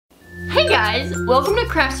guys, welcome to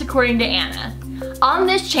Crafts According to Anna. On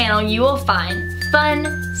this channel you will find fun,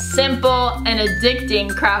 simple, and addicting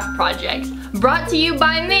craft projects brought to you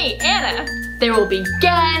by me, Anna. There will be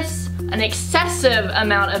guests, an excessive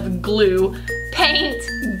amount of glue, paint,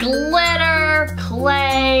 glitter,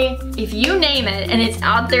 clay. If you name it and it's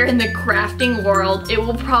out there in the crafting world, it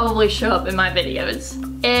will probably show up in my videos.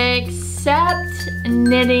 Except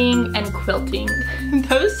knitting and quilting.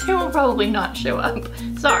 Those two will probably not show up.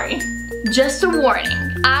 Sorry. Just a warning,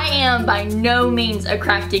 I am by no means a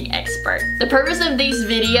crafting expert. The purpose of these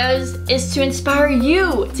videos is to inspire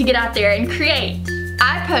you to get out there and create.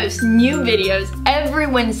 I post new videos every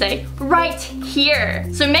Wednesday right here.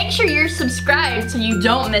 So make sure you're subscribed so you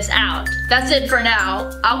don't miss out. That's it for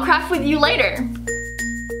now. I'll craft with you later.